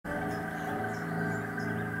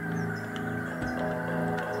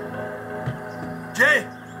Jay,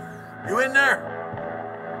 you in there?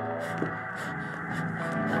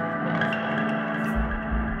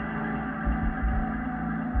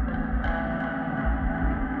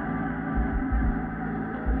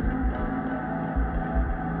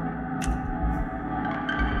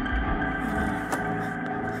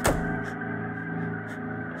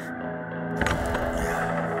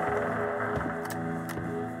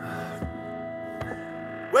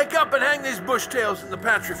 Wake up and hang these bushtails in the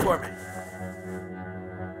pantry for me.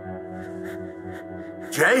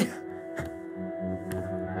 Jay?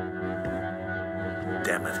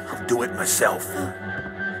 Damn it, I'll do it myself.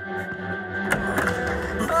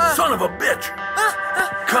 Son of a bitch!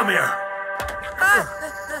 Come here.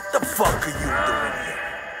 The fuck are you doing here?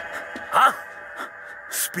 Huh?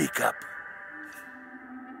 Speak up.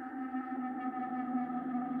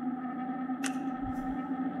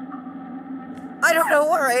 I don't know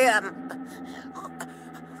where I am.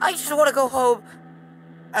 I just want to go home.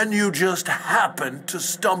 And you just happened to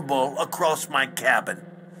stumble across my cabin.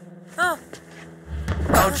 Oh.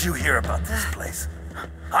 How'd you hear about this place?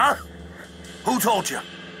 Huh? Who told you?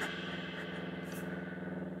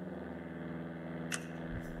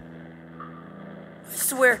 I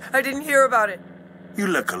swear, I didn't hear about it. You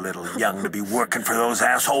look a little young to be working for those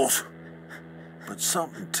assholes. But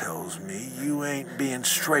something tells me you ain't being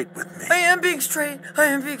straight with me. I am being straight. I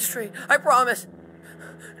am being straight. I promise.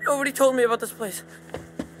 Nobody told me about this place.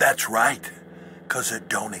 That's right, 'cause it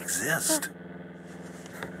don't exist.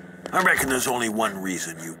 I reckon there's only one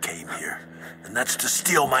reason you came here, and that's to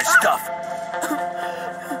steal my stuff.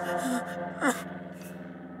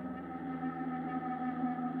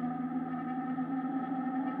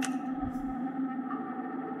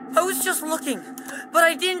 I was just looking, but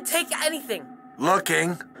I didn't take anything.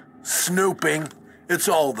 Looking, snooping, it's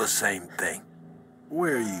all the same thing.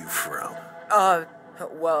 Where are you from?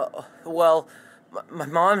 Well, my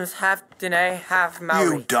mom's half Dene, half Maori.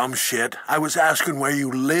 You dumb shit. I was asking where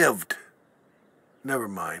you lived. Never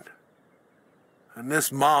mind. And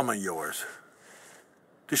this mom of yours,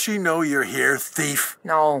 does she know you're here, thief?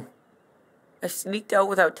 No. I sneaked out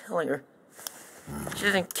without telling her. She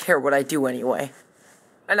doesn't care what I do anyway.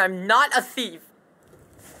 And I'm not a thief.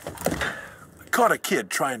 I caught a kid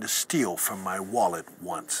trying to steal from my wallet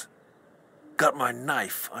once. Got my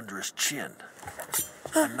knife under his chin.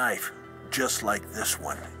 A knife just like this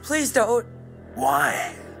one. Please don't.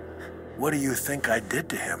 Why? What do you think I did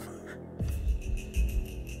to him?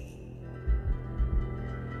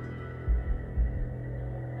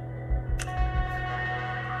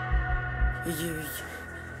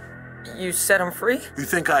 You set him free? You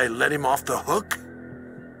think I let him off the hook?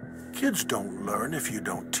 Kids don't learn if you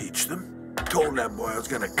don't teach them. Told that boy I was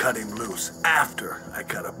gonna cut him loose after I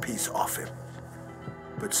cut a piece off him.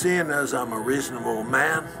 But seeing as I'm a reasonable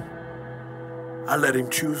man, I let him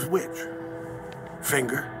choose which.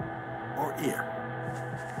 Finger or ear.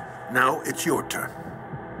 Now it's your turn.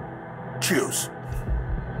 Choose.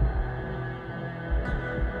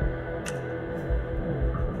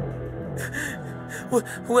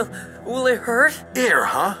 Will it hurt? Ear,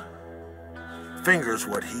 huh? Finger's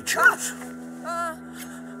what he chose.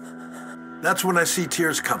 That's when I see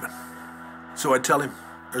tears coming. So I tell him,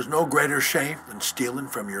 there's no greater shame than stealing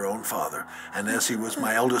from your own father. And as he was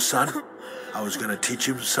my eldest son, I was gonna teach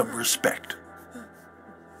him some respect.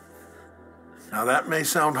 Now that may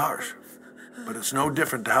sound harsh, but it's no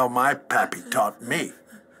different to how my pappy taught me.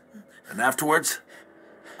 And afterwards,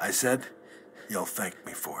 I said, you'll thank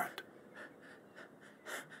me for it.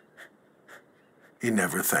 He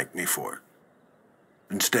never thanked me for it.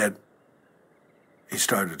 Instead, he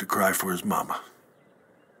started to cry for his mama.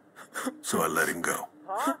 So I let him go.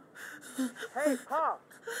 Huh? Hey, Pop.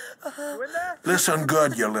 You in there? Listen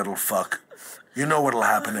good, you little fuck. You know what'll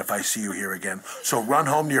happen if I see you here again. So run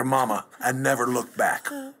home to your mama and never look back.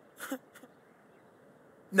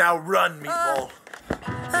 Now run, meatball.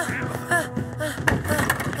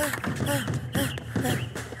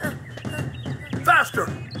 Faster!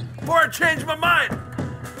 Before I change my mind!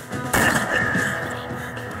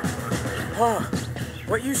 Pa,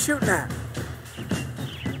 what you shooting at?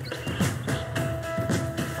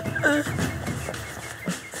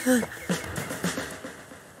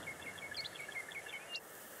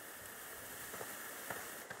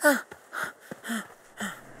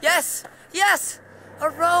 Yes! Yes! A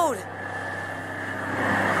road!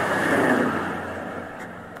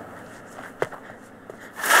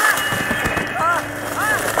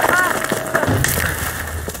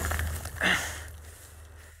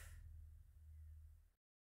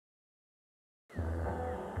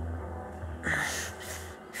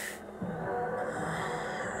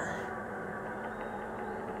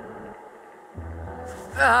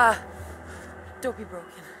 Don't be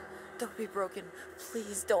broken. Don't be broken.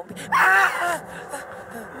 Please don't be. Ah!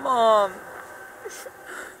 Mom.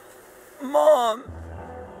 Mom.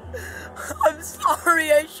 I'm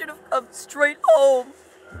sorry. I should have come straight home.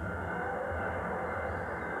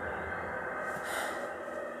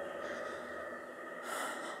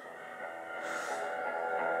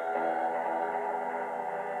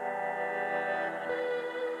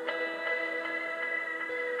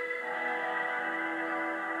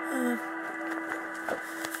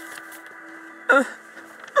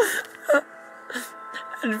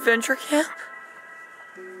 Adventure camp?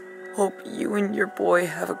 Hope you and your boy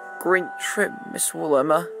have a great trip, Miss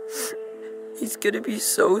Willema. He's gonna be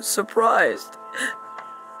so surprised.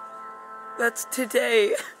 That's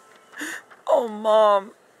today. Oh,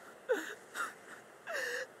 Mom.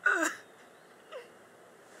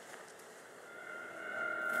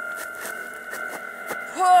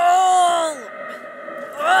 Pull!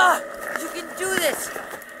 You can do this!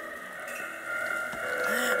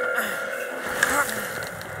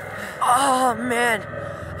 Oh, man.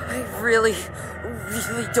 I really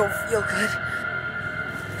don't feel good.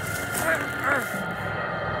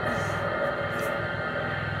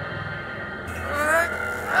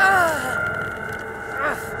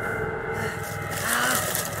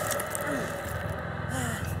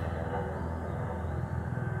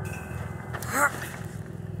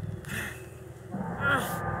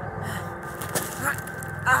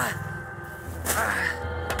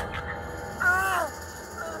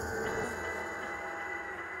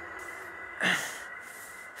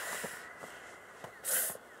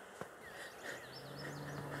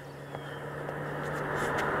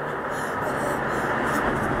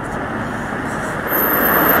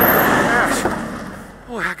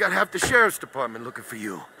 Got half the sheriff's department looking for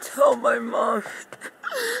you. Tell my mom.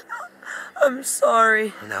 I'm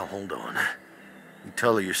sorry. Now, hold on. You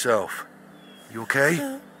tell her yourself. You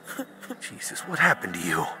okay? Jesus, what happened to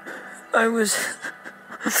you? I was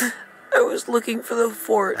looking for the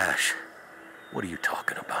fort. Ash, what are you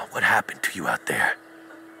talking about? What happened to you out there?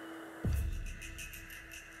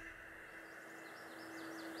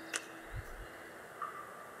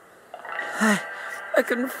 I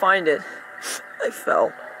couldn't find it. I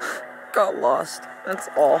fell. Got lost. That's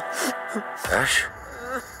all. Ash?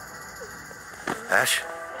 Ash?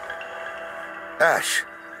 Ash?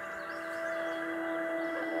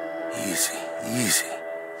 Easy, easy.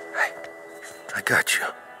 Hey, I got you.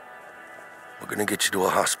 We're gonna get you to a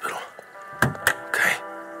hospital. Okay?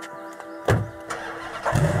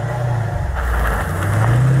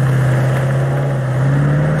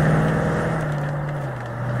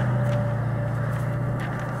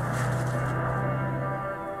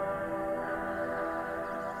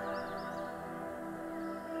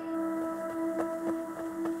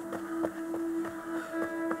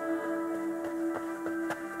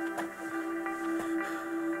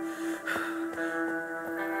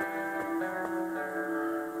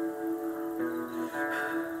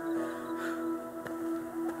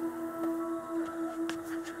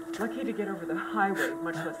 Lucky to get over the highway,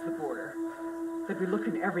 much less the border. They'd be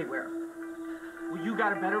looking everywhere. Well, you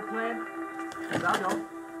got a better plan? 'Cause I'll go.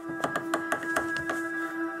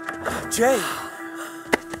 Jay!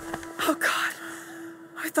 Oh, God.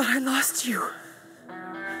 I thought I lost you.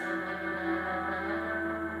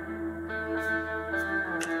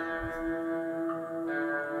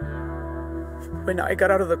 When I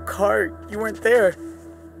got out of the car, you weren't there.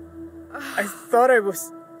 I thought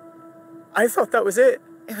that was it.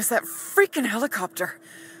 It was that freaking helicopter.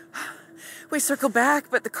 We circled back,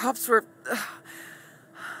 but the cops were...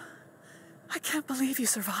 I can't believe you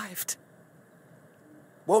survived.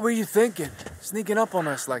 What were you thinking? Sneaking up on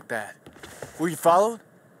us like that? Were you followed?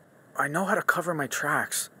 I know how to cover my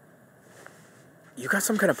tracks. You got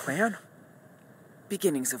some kind of plan?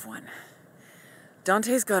 Beginnings of one.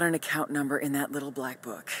 Dante's got an account number in that little black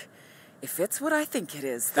book. If it's what I think it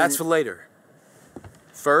is, then... That's for later.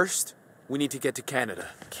 First, we need to get to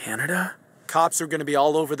Canada. Canada? Cops are gonna be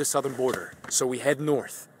all over the southern border, so we head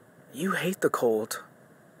north. You hate the cold.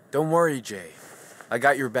 Don't worry, Jay. I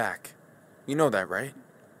got your back. You know that, right?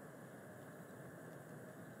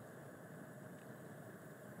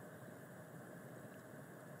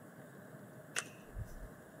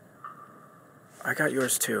 I got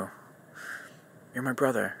yours too. You're my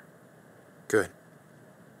brother. Good.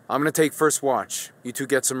 I'm gonna take first watch. You two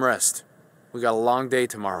get some rest. We got a long day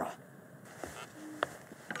tomorrow.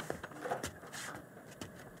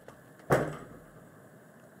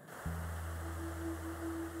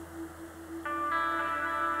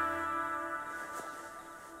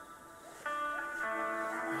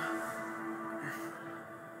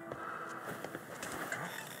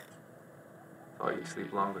 Thought you'd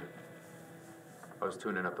sleep longer. I was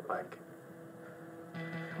tuning up the bike.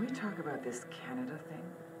 Can we talk about this Canada thing?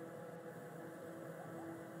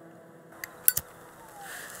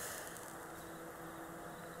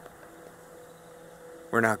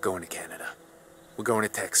 We're not going to Canada. We're going to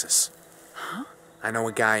Texas. Huh? I know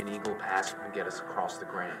a guy in Eagle Pass who can get us across the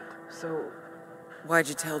Grand. So, Why'd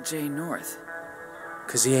you tell Jay North?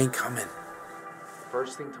 'Cause he ain't coming.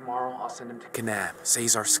 First thing tomorrow, I'll send him to Kanab, say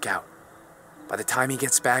he's our scout. By the time he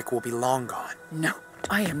gets back, we'll be long gone. No,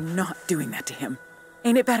 I am not doing that to him.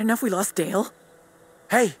 Ain't it bad enough we lost Dale?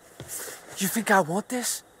 Hey, you think I want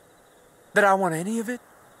this? That I want any of it?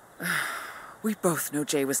 We both know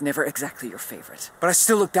Jay was never exactly your favorite. But I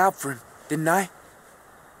still looked out for him, didn't I?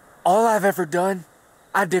 All I've ever done,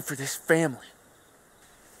 I did for this family.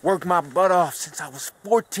 Worked my butt off since I was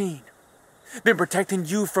 14. Been protecting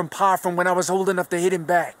you from Pa from when I was old enough to hit him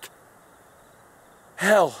back.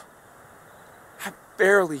 Hell, I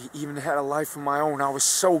barely even had a life of my own. I was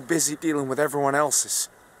so busy dealing with everyone else's.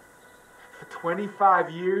 For 25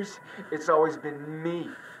 years, it's always been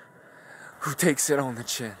me. Who takes it on the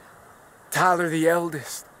chin? Tyler, the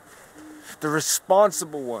eldest. The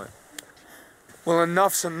responsible one. Well,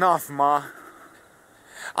 enough's enough, Ma.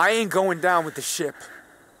 I ain't going down with the ship.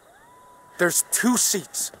 There's 2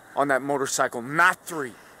 seats on that motorcycle, not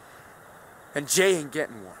 3. And Jay ain't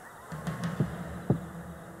getting one.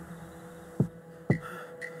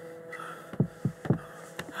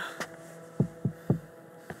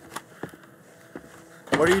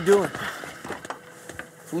 What are you doing?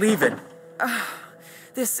 Leaving.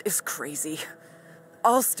 This is crazy.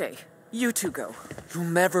 I'll stay. You two go. You'll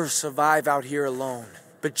never survive out here alone.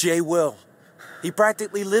 But Jay will. He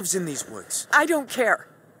practically lives in these woods. I don't care.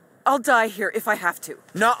 I'll die here if I have to.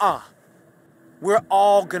 Nuh-uh. We're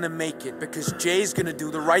all gonna make it because Jay's gonna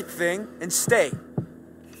do the right thing and stay.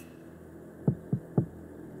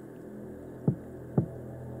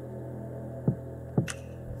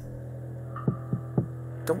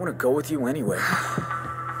 Don't want to go with you anyway.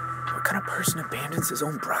 What kind of person abandons his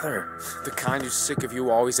own brother? The kind who's sick of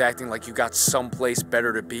you always acting like you got someplace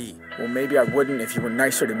better to be. Well, maybe I wouldn't if you were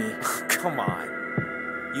nicer to me. Come on.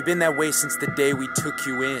 You've been that way since the day we took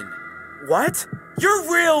you in. What? Your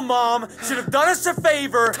real mom should have done us a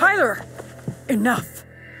favor. Tyler! Enough.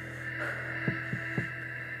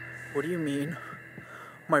 What do you mean?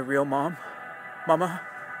 My real mom? Mama?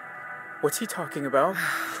 What's he talking about?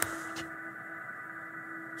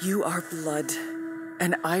 You are blood,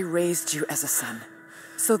 and I raised you as a son.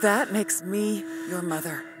 So that makes me your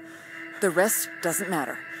mother. The rest doesn't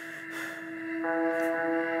matter.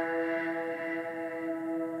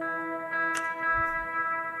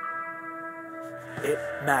 It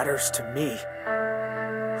matters to me.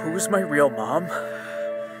 Who's my real mom?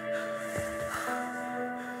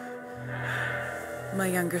 My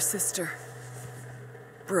younger sister,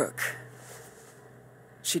 Brooke.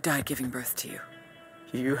 She died giving birth to you.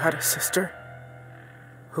 You had a sister?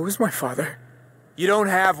 Who was my father? You don't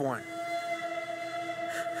have one.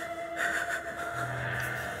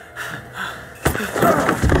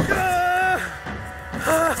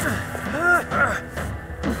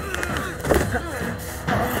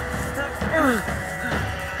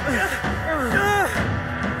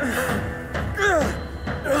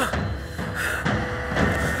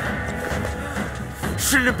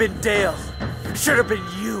 Shouldn't have been Dale. Should have been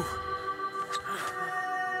you.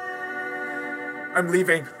 I'm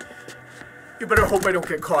leaving. You better hope I don't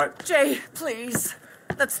get caught. Jay, please.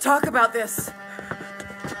 Let's talk about this.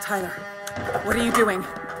 Tyler, what are you doing?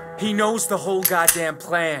 He knows the whole goddamn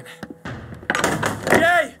plan.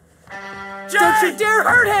 Jay! Jay! Don't you dare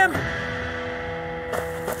hurt him!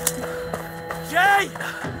 Jay!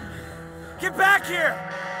 Get back here!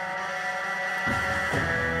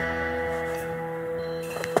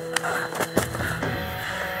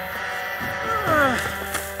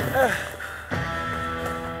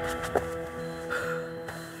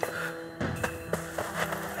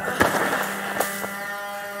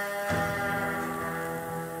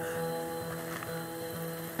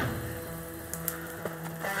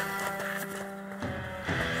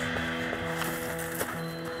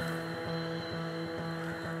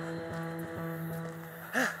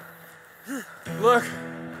 Look,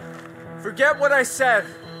 forget what I said,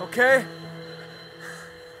 okay?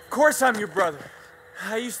 Of course I'm your brother.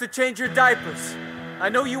 I used to change your diapers. I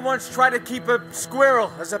know you once tried to keep a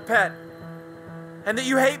squirrel as a pet. And that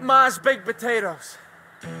you hate Ma's baked potatoes.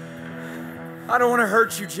 I don't want to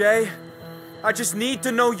hurt you, Jay. I just need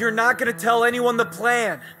to know you're not going to tell anyone the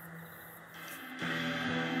plan.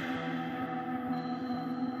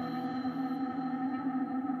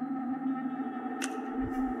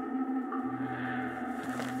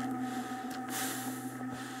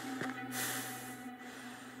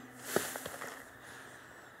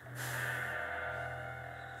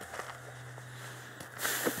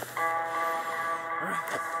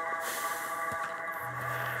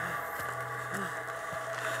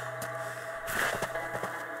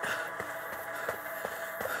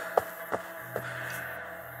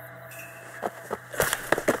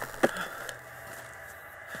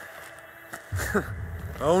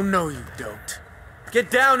 Oh, no, you don't.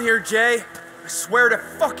 Get down here, Jay. I swear to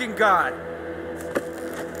fucking God.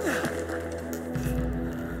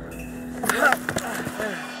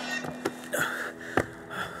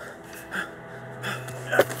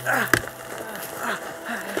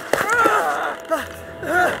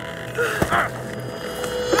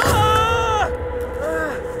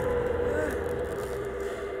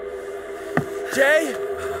 Jay,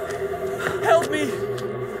 help me.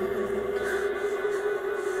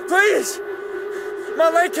 Please. My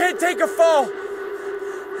leg can't take a fall.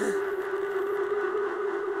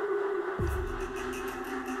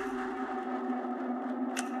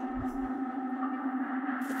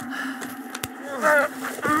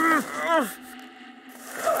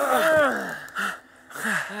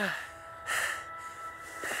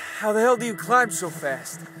 How the hell do you climb so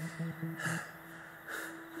fast?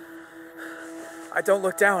 I don't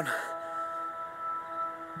look down.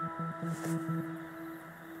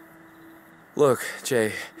 Look,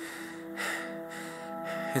 Jay.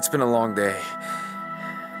 It's been a long day.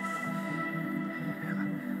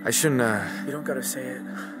 I shouldn't, You don't gotta say it.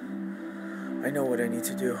 I know what I need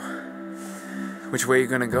to do. Which way are you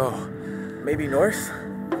gonna go? Maybe north?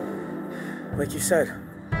 Like you said,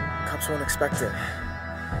 cops won't expect it.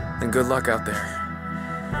 Then good luck out there.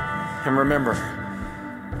 And remember,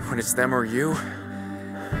 when it's them or you,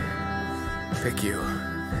 pick you.